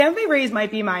Tampa Bay Rays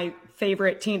might be my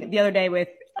favorite team. The other day with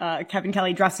Kevin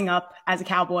Kelly dressing up as a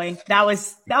cowboy, that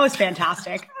was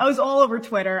fantastic. I was all over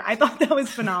Twitter. I thought that was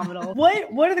phenomenal.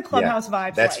 What are the clubhouse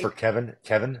vibes That's like? for Kevin.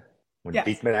 Kevin, when Yes.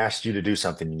 Beekman asks you to do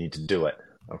something, you need to do it.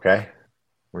 Okay?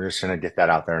 We're just going to get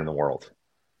that out there in the world.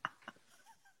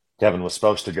 Kevin was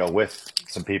supposed to go with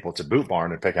some people to Boot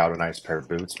Barn and pick out a nice pair of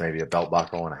boots, maybe a belt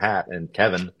buckle and a hat, and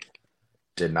Kevin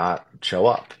did not show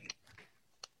up.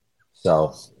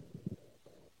 So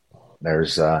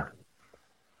there's that,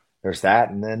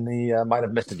 and then he might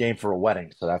have missed a game for a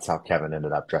wedding, so that's how Kevin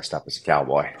ended up dressed up as a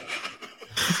cowboy.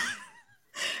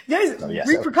 Guys, So, yeah,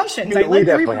 repercussions. we I like the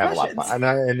definitely have a lot of repercussions.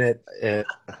 fun, and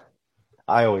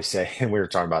I always say, and we were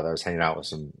talking about that. I was hanging out with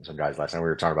some guys last night. We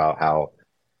were talking about how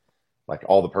like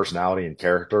all the personality and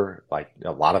character, like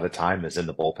a lot of the time is in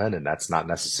the bullpen, and that's not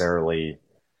necessarily,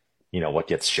 what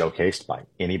gets showcased by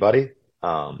anybody.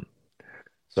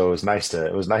 So it was nice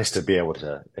to be able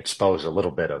to expose a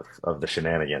little bit of the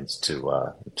shenanigans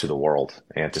to the world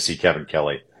and to see Kevin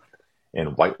Kelly in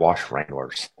whitewash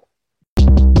Wranglers.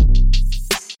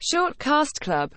 Short Cast Club